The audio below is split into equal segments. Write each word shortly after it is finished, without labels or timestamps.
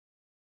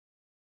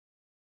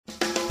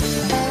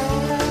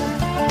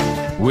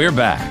We're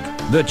back.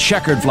 The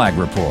Checkered Flag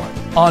Report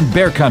on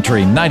Bear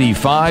Country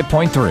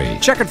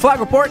 95.3. Checkered Flag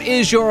Report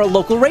is your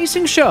local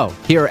racing show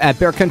here at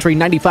Bear Country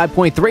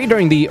 95.3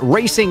 during the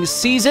racing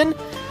season.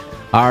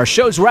 Our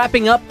show's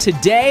wrapping up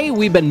today.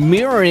 We've been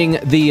mirroring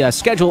the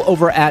schedule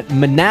over at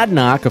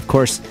Monadnock. Of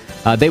course,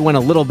 they went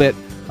a little bit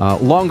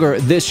longer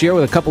this year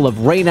with a couple of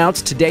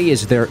rainouts. Today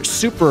is their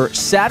Super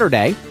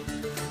Saturday.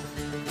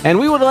 And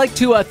we would like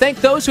to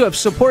thank those who have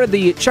supported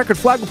the Checkered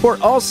Flag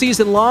Report all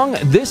season long.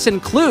 This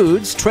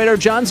includes Trader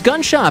John's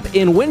Gun Shop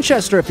in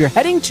Winchester. If you're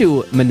heading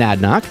to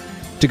Monadnock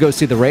to go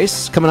see the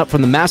race, coming up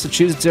from the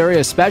Massachusetts area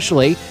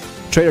especially,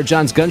 Trader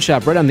John's Gun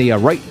Shop right on the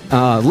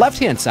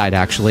left-hand side,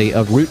 actually,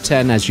 of Route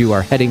 10 as you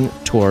are heading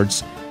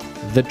towards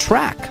the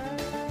track.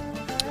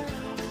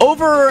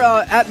 Over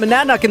at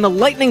Monadnock in the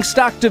Lightning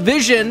Stock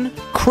Division,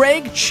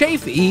 Craig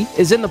Chaffee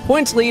is in the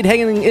points lead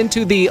heading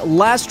into the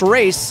last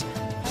race.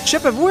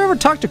 Chip, have we ever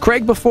talked to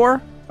Craig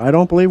before? I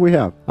don't believe we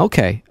have.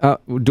 Okay.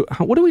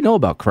 What do we know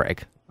about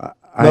Craig?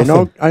 I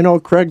know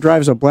Craig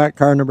drives a black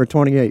car number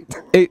 28.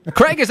 Hey,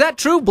 Craig, is that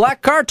true?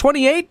 Black car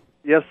 28?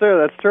 Yes,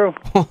 sir. That's true.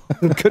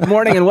 Good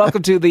morning and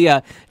welcome to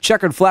the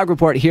Checkered Flag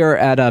Report here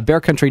at Bear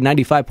Country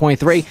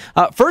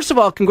 95.3. First of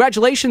all,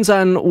 congratulations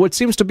on what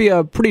seems to be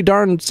a pretty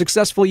darn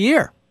successful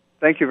year.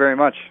 Thank you very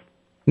much.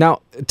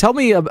 Now, tell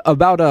me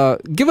about,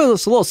 give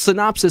us a little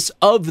synopsis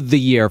of the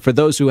year for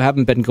those who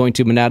haven't been going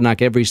to Monadnock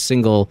every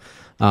single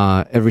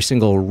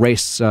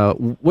race.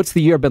 What's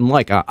the year been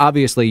like?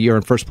 Obviously, you're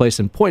in first place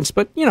in points,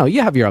 but,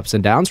 you have your ups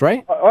and downs,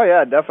 right? Oh,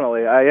 yeah,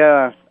 definitely.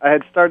 I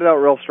had started out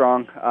real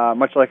strong,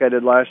 much like I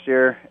did last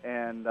year,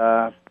 and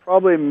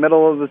probably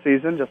middle of the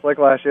season, just like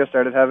last year,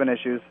 started having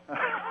issues.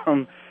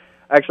 I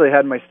actually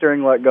had my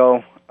steering let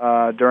go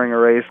during a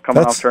race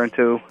coming off turn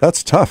 2.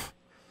 That's tough.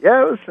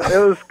 Yeah, it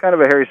was kind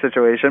of a hairy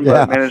situation, but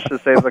I managed to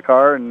save the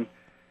car and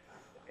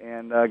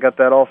got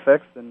that all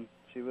fixed, and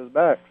she was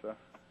back.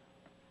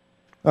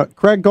 So,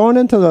 Craig, going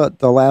into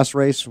the last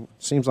race,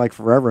 seems like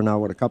forever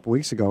now, a couple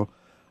weeks ago,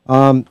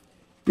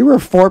 you were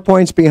 4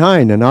 points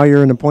behind, and now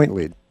you're in the point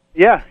lead.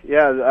 Yeah.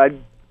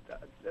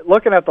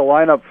 Looking at the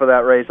lineup for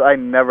that race, I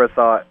never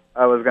thought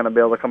I was going to be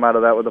able to come out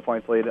of that with the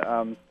points lead.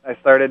 I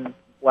started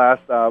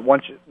last.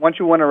 Once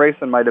you win a race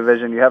in my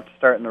division, you have to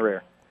start in the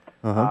rear.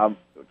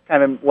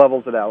 Kind of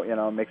levels it out,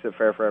 makes it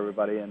fair for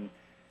everybody. And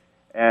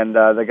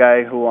the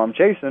guy who I'm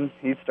chasing,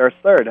 he starts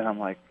third, and I'm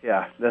like,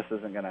 yeah, this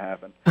isn't going to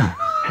happen.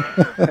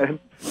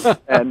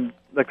 and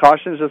the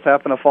cautions just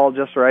happened to fall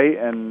just right,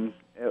 and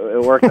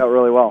it worked out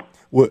really well.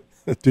 What,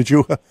 did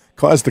you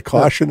cause the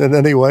caution in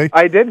any way?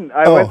 I didn't.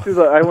 I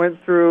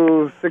went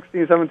through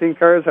 16, 17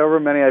 cars, however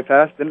many I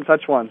passed, didn't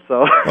touch one.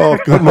 So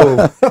good move.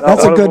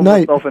 That's a good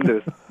night.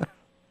 Self-induced.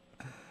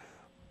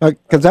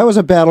 Because that was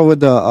a battle with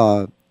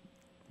the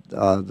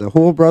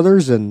Hoole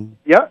brothers and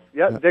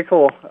Dick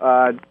Hoole.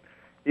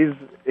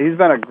 He's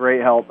been a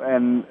great help,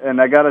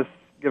 and I gotta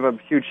give a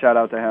huge shout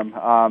out to him.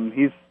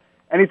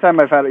 Anytime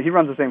I've had he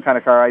runs the same kind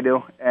of car I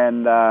do,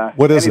 and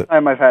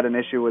anytime I've had an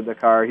issue with the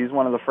car, he's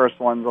one of the first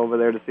ones over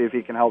there to see if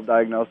he can help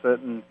diagnose it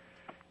and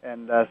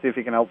see if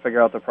he can help figure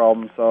out the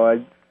problem. So I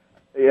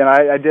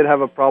did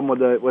have a problem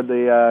with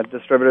the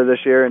distributor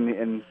this year,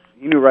 and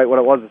he knew right what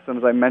it was as soon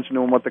as I mentioned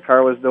to him what the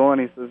car was doing.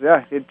 He says,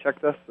 "Yeah, he'd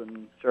check this,"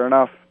 and sure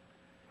enough.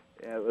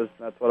 Yeah,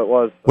 that's what it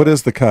was. So. What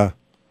is the car?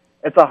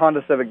 It's a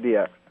Honda Civic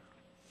DX.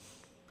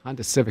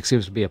 Honda Civic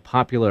seems to be a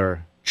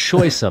popular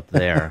choice up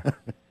there.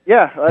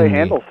 Yeah, it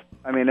handles.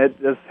 I mean,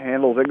 it just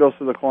handles. It goes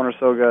through the corner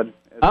so good.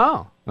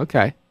 Oh,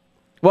 okay.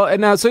 Well,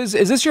 and now, so is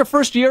this your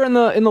first year in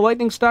the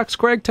Lightning Stocks,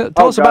 Craig? Tell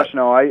us about. Oh gosh,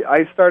 no.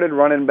 I started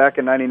running back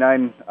in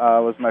 '99.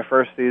 Was my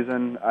first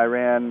season. I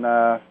ran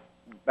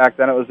back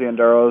then. It was the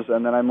Enduros,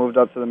 and then I moved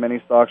up to the mini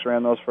stocks.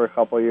 Ran those for a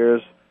couple of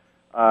years.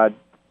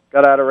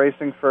 Got out of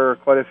racing for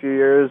quite a few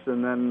years,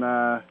 and then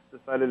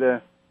decided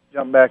to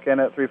jump back in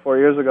it 3-4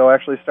 years ago.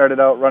 Actually started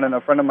out running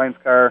a friend of mine's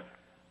car,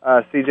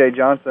 C.J.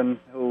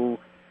 Johnson, who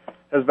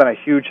has been a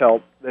huge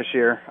help this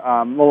year.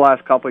 The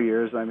last couple of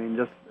years, I mean,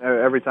 just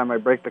every time I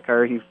break the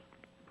car, he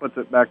puts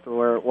it back to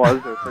where it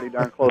was, or pretty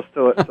darn close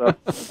to it.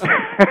 So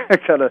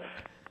kind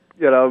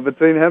of,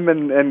 between him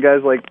and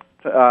guys like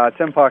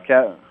Tim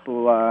Paquette,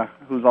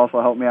 who's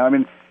also helped me out. I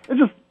mean, it's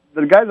just,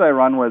 the guys I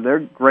run with, they're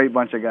a great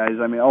bunch of guys.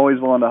 I mean, always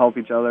willing to help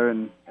each other,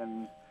 and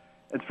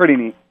it's pretty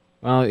neat.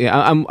 Well, yeah,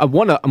 I'm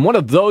one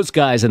of those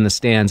guys in the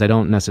stands. I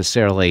don't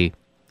necessarily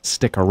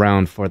stick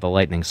around for the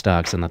Lightning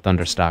Stocks and the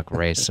Thunder Stock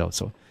race.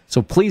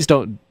 So please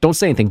don't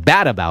say anything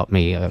bad about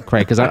me,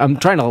 Craig, because I'm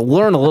trying to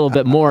learn a little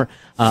bit more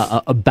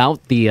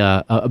about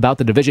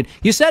the division.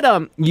 You said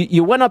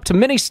you went up to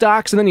mini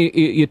stocks and then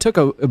you took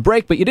a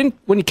break, but you didn't.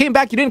 When you came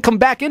back, you didn't come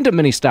back into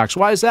mini stocks.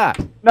 Why is that?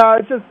 No,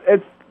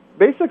 it's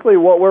basically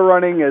what we're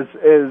running is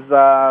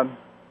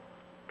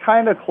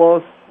kind of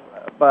close,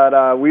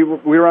 but we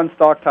run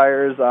stock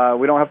tires.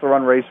 We don't have to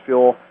run race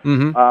fuel.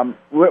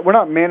 Mm-hmm. We're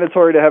not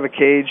mandatory to have a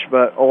cage,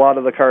 but a lot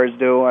of the cars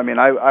do. I mean,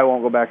 I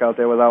won't go back out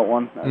there without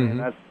one. I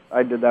mean,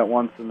 I did that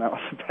once, and that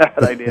was a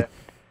bad idea.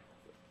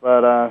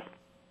 But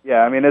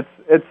yeah, I mean,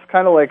 it's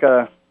kind of like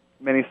a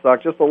mini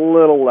stock, just a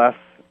little less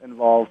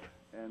involved.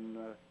 And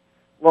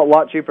well, a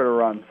lot cheaper to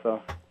run.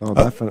 So. Oh,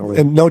 definitely.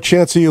 And no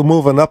chance of you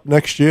moving up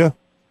next year?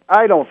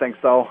 I don't think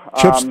so.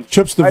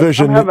 Chips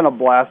division. I'm having a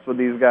blast with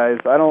these guys.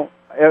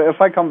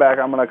 If I come back,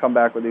 I'm going to come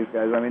back with these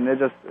guys. I mean,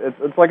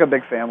 it's like a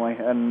big family,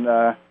 and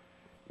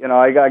you know,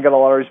 I got a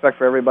lot of respect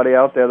for everybody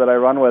out there that I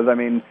run with. I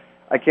mean,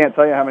 I can't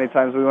tell you how many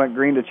times we went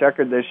green to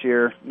checkered this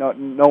year.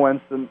 No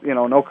instant, you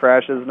know, no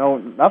crashes, no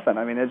nothing.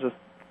 I mean, it's just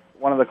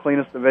one of the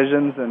cleanest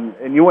divisions,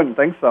 and you wouldn't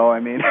think so. I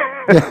mean,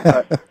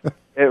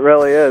 it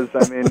really is.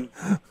 I mean,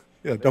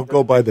 yeah, don't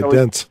go by the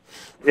dents.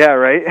 Yeah,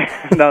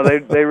 right. No,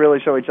 they really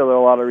show each other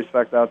a lot of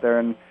respect out there,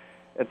 and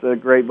it's a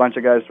great bunch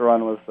of guys to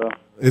run with. So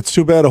it's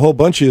too bad a whole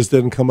bunch of you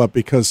didn't come up,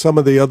 because some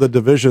of the other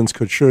divisions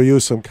could sure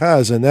use some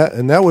cars, and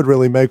that would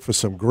really make for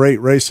some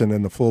great racing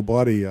in the full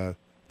body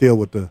deal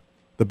with the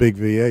big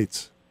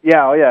V8s.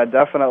 Yeah, oh yeah,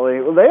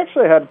 definitely. Well, they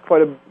actually had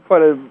quite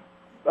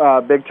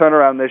a big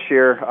turnaround this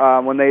year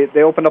when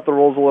they opened up the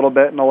rules a little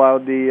bit and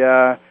allowed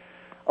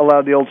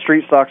the old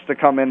street stocks to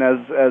come in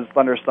as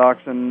Thunder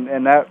stocks,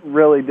 and that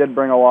really did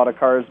bring a lot of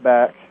cars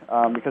back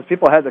because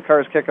people had the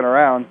cars kicking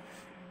around,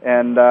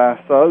 and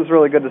so it was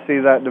really good to see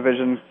that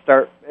division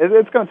start.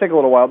 It's going to take a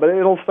little while, but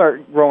it'll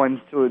start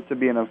growing to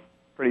be in a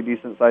pretty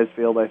decent-sized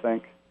field, I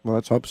think. Well,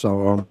 let's hope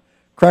so.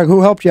 Craig,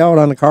 who helped you out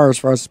on the car as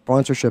far as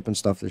sponsorship and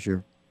stuff this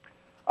year?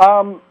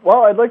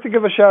 Well, I'd like to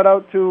give a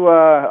shout-out to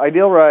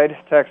Ideal Ride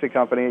Taxi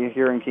Company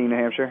here in Keene, New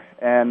Hampshire,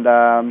 and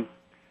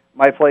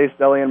My Place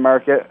Deli and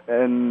Market,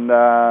 and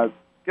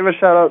give a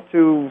shout-out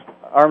to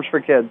Arms for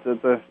Kids.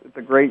 It's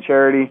a great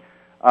charity.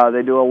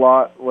 They do a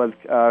lot with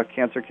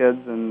cancer kids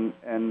and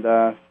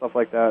stuff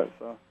like that.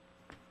 So.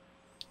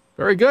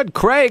 Very good.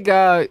 Craig,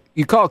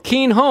 you call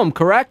Keene home,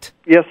 correct?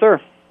 Yes,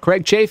 sir.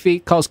 Craig Chaffee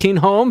calls Keene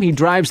home. He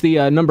drives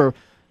the number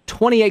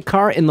 28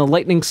 car in the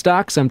Lightning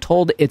stocks. I'm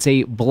told it's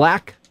a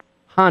black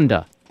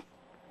Honda.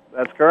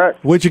 That's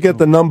correct. Where'd you get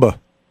the number?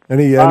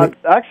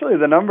 Actually,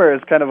 the number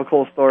is kind of a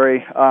cool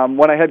story.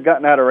 When I had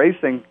gotten out of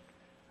racing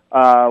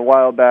a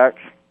while back,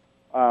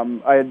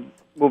 I had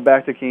moved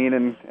back to Keene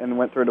and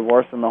went through a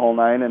divorce and the whole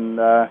nine. And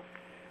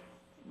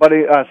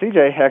buddy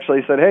CJ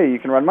actually said, "Hey, you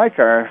can run my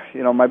car,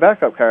 you know, my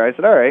backup car." I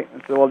said, "All right."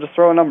 I said, "Well, just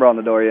throw a number on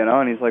the door, you know."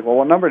 And he's like, "Well,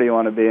 what number do you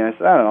want to be?" And I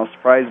said, "I don't know,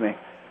 surprise me."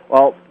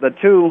 Well, the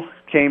 2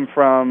 came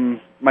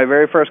from my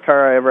very first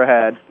car I ever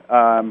had.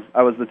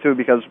 I was the 2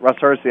 because Russ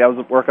Hersey, I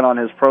was working on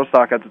his Pro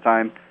Stock at the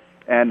time,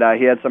 and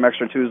he had some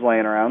extra 2s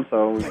laying around.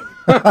 So,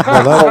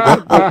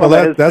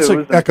 that's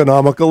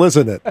economical,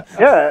 isn't it?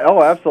 Yeah.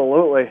 Oh,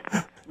 absolutely.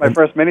 My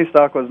first mini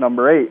stock was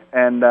number 8,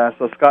 and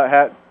so Scott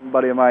Hatt, a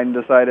buddy of mine,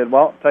 decided,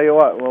 well, tell you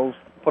what, we'll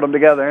put them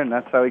together, and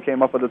that's how he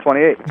came up with the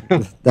 28.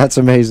 That's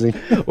amazing.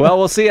 Well,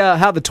 we'll see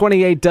how the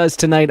 28 does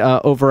tonight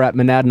over at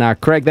Monadnock.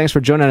 Craig, thanks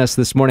for joining us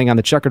this morning on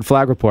the Checkered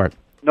Flag Report.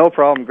 No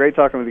problem. Great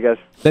talking with you guys.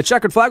 The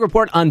Checkered Flag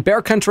Report on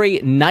Bear Country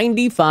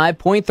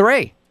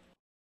 95.3.